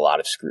and gives it a lot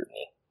of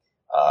scrutiny.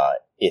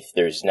 If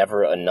there's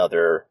never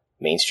another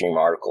mainstream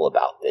article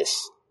about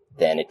this,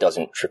 then it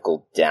doesn't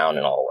trickle down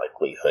in all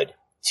likelihood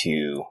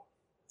to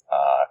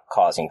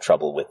causing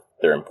trouble with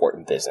their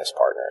important business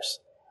partners.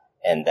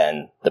 And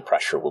then the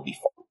pressure will be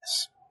for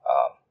this.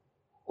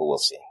 But we'll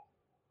see.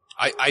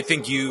 I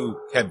think you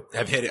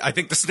have hit it. I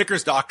think the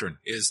Snickers doctrine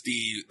is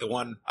the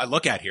one I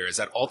look at here, is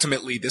that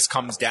ultimately this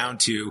comes down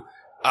to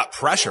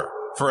pressure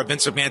for a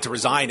Vince McMahon to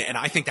resign. And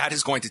I think that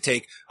is going to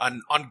take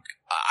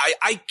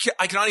I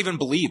cannot even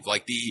believe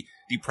like the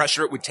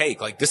pressure it would take.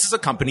 Like this is a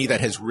company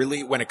that has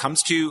really, when it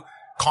comes to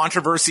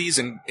controversies,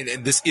 and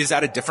this is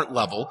at a different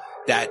level,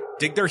 that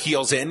dig their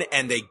heels in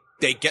and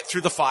they get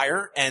through the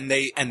fire and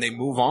they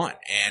move on.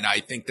 And I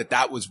think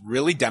that was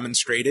really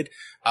demonstrated,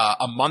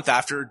 a month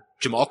after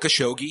Jamal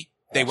Khashoggi.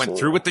 They went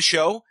through with the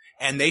show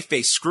and they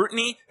faced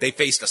scrutiny. They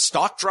faced a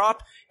stock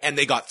drop and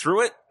they got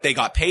through it. They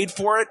got paid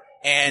for it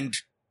and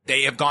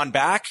they have gone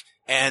back.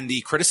 And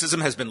the criticism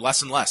has been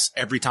less and less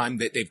every time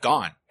that they've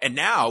gone. And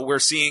now we're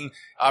seeing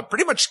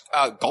pretty much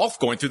golf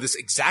going through this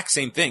exact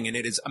same thing. And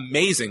it is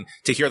amazing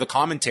to hear the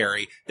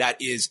commentary that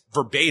is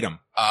verbatim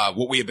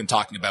what we have been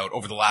talking about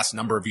over the last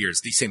number of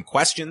years. These same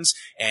questions.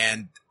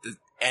 And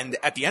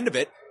at the end of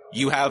it,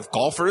 you have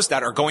golfers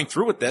that are going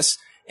through with this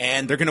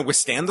and they're going to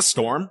withstand the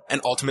storm and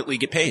ultimately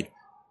get paid.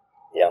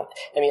 Yeah.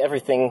 I mean,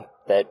 everything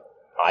that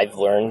I've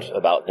learned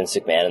about Vince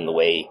McMahon and the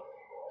way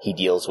he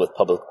deals with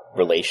public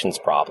relations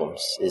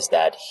problems is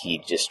that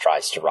he just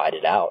tries to ride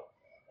it out.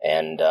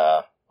 And,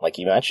 like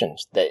you mentioned,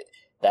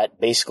 that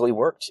basically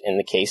worked in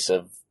the case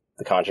of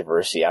the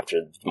controversy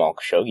after the Jamal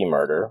Khashoggi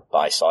murder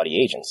by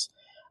Saudi agents.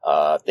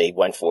 They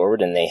went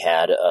forward and they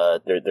had,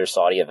 their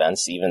Saudi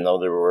events, even though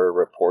there were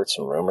reports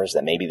and rumors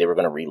that maybe they were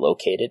going to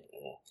relocate it.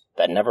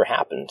 That never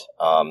happened.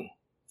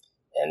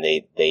 And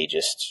they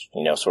just,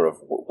 sort of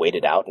wait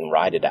it out and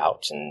ride it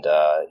out. And,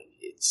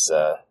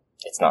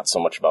 it's not so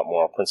much about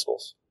moral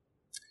principles.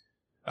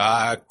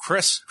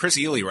 Chris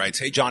Ely writes,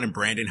 "Hey, John and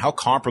Brandon, how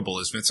comparable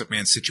is Vince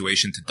McMahon's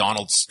situation to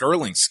Donald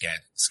Sterling's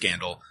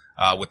scandal,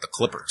 with the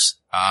Clippers?"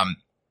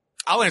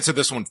 I'll answer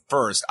this one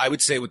first. I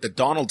would say with the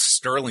Donald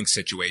Sterling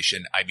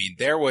situation, I mean,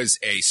 there was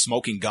a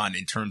smoking gun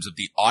in terms of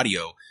the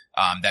audio,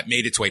 that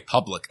made its way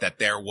public, that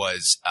there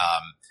was,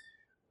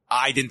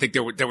 I didn't think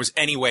there was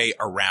any way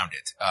around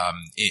it,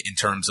 in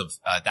terms of,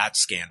 that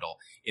scandal.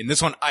 In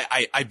this one,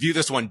 I view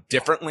this one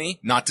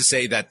differently, not to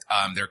say that,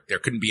 there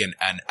couldn't be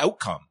an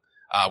outcome.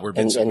 Where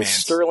Vince and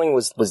Sterling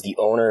was the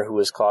owner who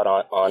was caught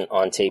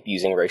on tape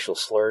using racial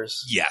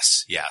slurs.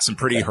 Yes, yeah, some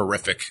pretty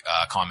horrific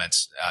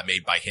comments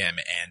made by him,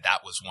 and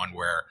that was one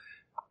where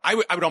I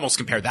would almost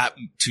compare that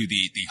to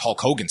the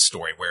Hulk Hogan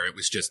story, where it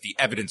was just the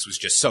evidence was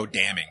just so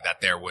damning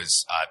that there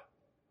was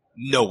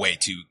no way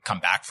to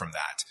come back from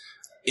that.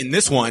 In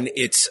this one,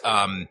 it's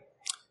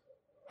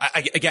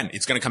again,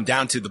 it's going to come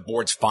down to the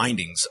board's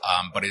findings,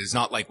 but it is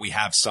not like we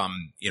have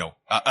some,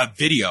 a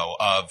video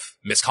of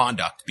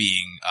misconduct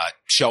being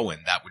shown.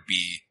 That would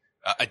be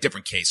a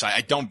different case.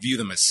 I don't view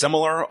them as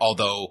similar,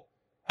 although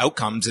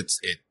outcomes,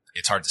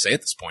 it's hard to say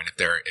at this point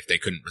if they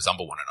couldn't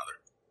resemble one another.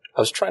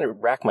 I was trying to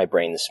rack my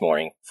brain this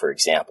morning for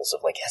examples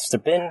of has there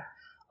been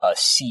a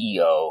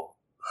CEO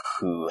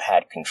who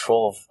had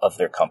control of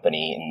their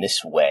company in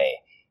this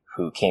way,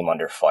 who came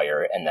under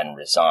fire and then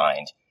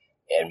resigned?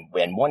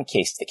 And one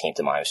case that came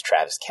to mind was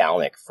Travis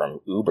Kalanick from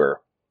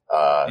Uber,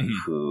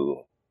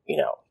 who,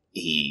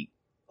 he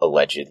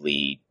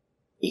allegedly,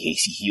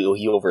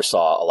 he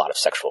oversaw a lot of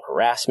sexual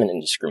harassment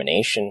and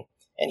discrimination,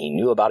 and he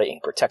knew about it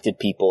and protected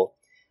people.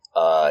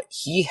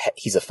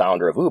 He's a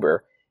founder of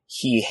Uber.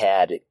 He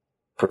had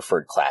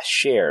preferred class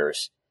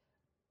shares,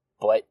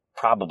 but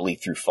probably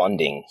through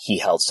funding, he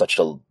held such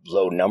a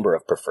low number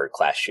of preferred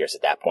class shares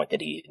at that point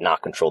that he did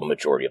not control the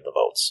majority of the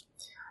votes.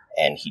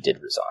 And he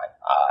did resign.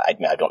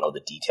 I don't know the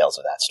details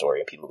of that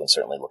story, and people can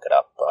certainly look it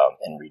up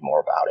and read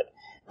more about it.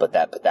 But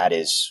that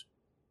is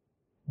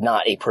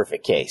not a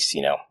perfect case.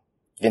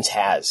 Vince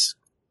has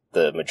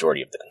the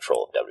majority of the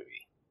control of WWE.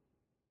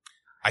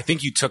 I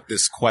think you took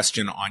this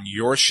question on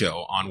your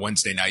show on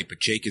Wednesday night, but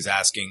Jake is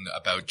asking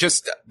about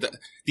just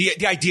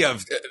the idea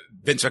of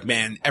Vince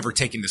McMahon ever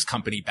taking this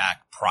company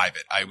back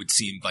private. I would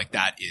seem like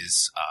that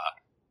is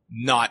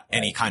not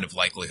any kind of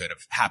likelihood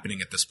of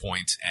happening at this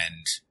point,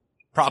 and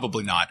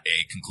probably not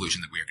a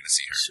conclusion that we are going to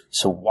see here.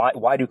 So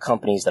why do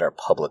companies that are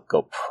public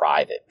go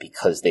private?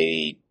 Because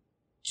they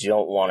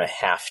don't want to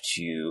have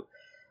to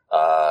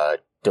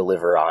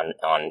deliver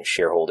on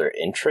shareholder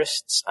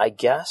interests, I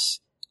guess.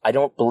 I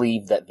don't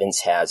believe that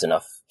Vince has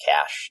enough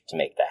cash to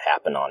make that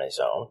happen on his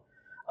own.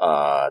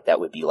 That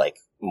would be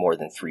more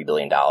than $3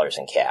 billion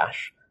in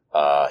cash.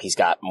 He's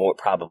got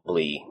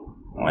probably,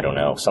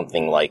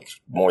 something like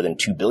more than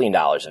 $2 billion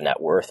of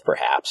net worth,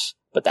 perhaps,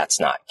 but that's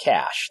not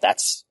cash.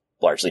 That's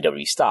largely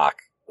WWE stock,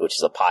 which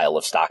is a pile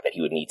of stock that he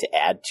would need to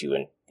add to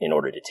in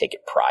order to take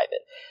it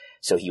private.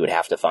 So he would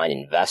have to find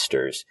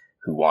investors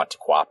who want to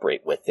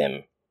cooperate with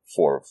him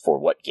for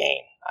what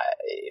gain?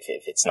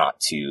 If it's not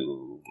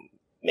to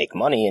make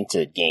money and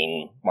to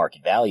gain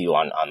market value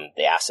on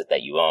the asset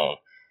that you own,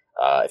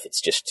 if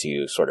it's just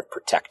to sort of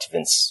protect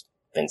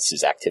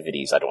Vince's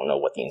activities, I don't know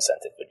what the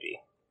incentive would be.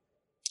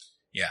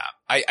 Yeah,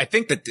 I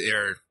think that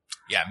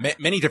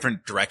many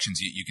different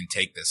directions you can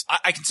take this.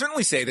 I can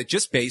certainly say that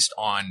just based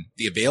on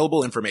the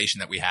available information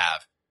that we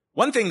have,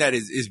 one thing that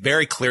is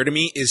very clear to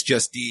me is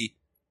just the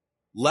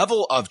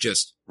level of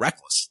just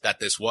reckless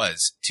that this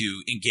was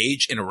to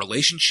engage in a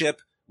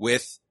relationship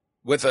with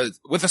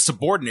a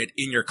subordinate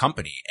in your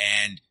company.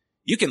 And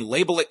you can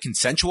label it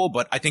consensual,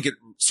 but I think it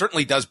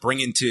certainly does bring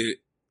into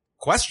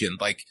question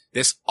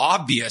this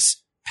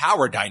obvious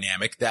power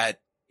dynamic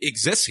that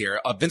exists here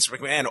of Vince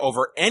McMahon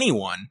over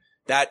anyone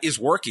that is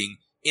working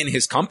in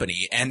his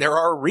company. And there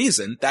are a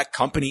reason that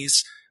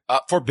companies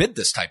forbid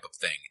this type of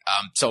thing.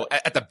 So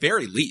at the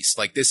very least,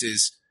 like, this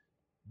is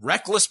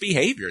reckless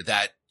behavior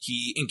that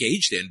he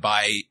engaged in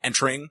by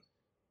entering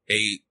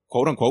a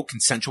quote unquote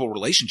consensual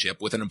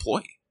relationship with an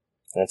employee.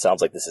 And it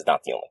sounds like this is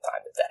not the only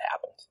time that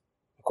happened,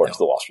 according to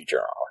the Wall Street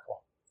Journal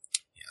article.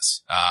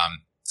 Yes.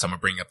 Someone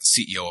bringing up the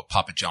CEO of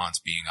Papa John's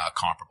being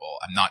comparable.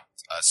 I'm not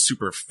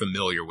super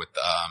familiar with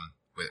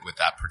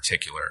that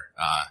particular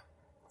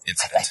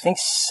incident. I think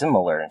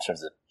similar in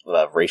terms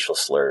of racial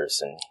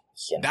slurs and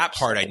that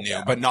part I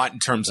knew, but not in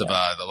terms of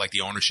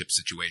the ownership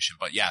situation.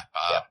 But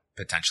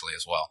potentially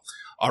as well.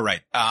 All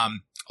right.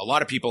 A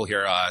lot of people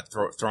here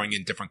throwing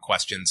in different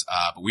questions,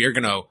 but we are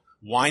going to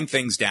wind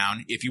things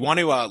down. If you want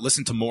to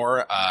listen to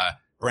more,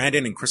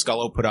 Brandon and Chris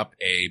Gullo put up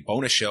a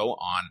bonus show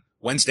on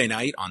Wednesday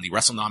night on the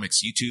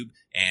WrestleNomics YouTube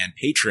and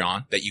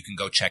Patreon that you can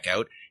go check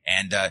out.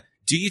 And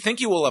do you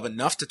think you will have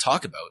enough to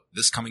talk about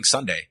this coming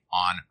Sunday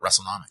on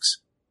WrestleNomics?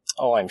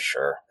 Oh, I'm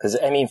sure. Because,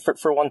 I mean,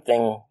 for one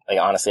thing, like,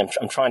 honestly,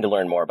 I'm trying to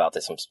learn more about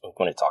this. I'm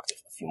going to talk to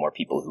a few more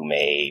people who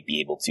may be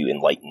able to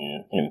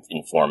enlighten and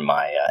inform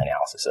my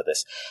analysis of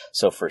this.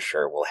 So for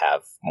sure, we'll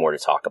have more to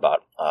talk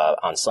about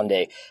on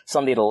Sunday.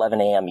 Sunday at 11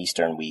 a.m.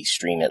 Eastern, we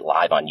stream it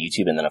live on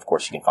YouTube. And then, of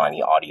course, you can find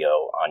the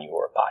audio on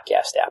your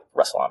podcast app,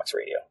 WrestleNomics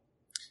Radio.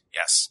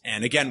 Yes.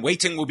 And again, Wei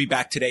Ting will be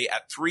back today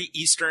at 3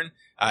 Eastern,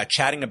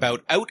 chatting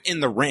about Out in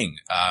the Ring,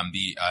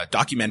 the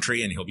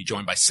documentary, and he'll be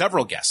joined by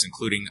several guests,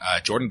 including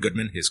Jordan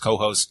Goodman, his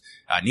co-host,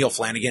 Neil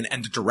Flanagan,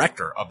 and the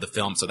director of the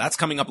film. So that's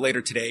coming up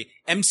later today.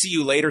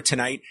 MCU later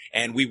tonight.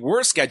 And we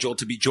were scheduled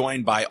to be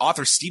joined by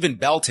author Stephen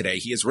Bell today.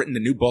 He has written the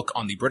new book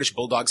on the British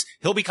Bulldogs.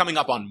 He'll be coming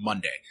up on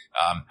Monday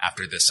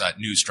after this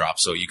news drop.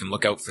 So you can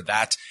look out for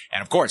that.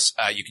 And of course,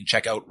 you can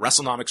check out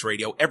WrestleNomics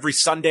Radio every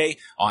Sunday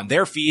on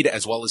their feed,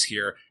 as well as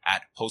here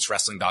at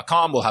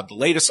postwrestling.com. We'll have the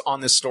latest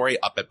on this story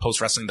up at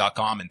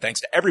postwrestling.com. And thanks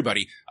to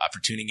everybody for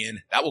tuning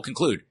in. That will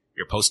conclude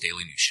your Post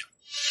Daily News Show.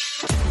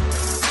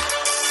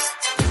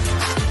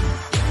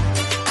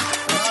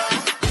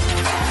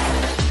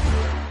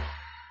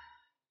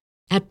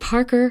 At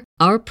Parker,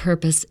 our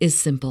purpose is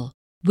simple.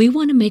 We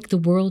want to make the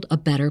world a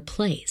better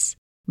place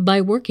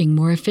by working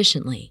more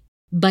efficiently,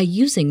 by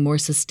using more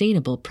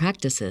sustainable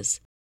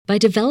practices, by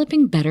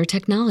developing better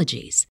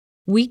technologies.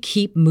 We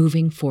keep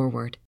moving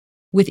forward.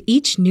 With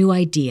each new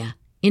idea,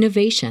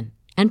 innovation,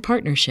 and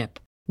partnership,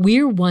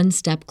 we're one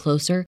step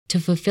closer to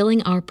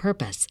fulfilling our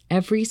purpose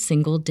every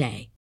single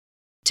day.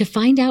 To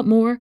find out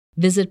more,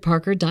 visit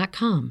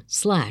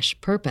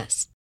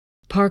parker.com/purpose.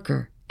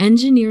 Parker,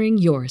 engineering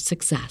your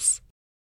success.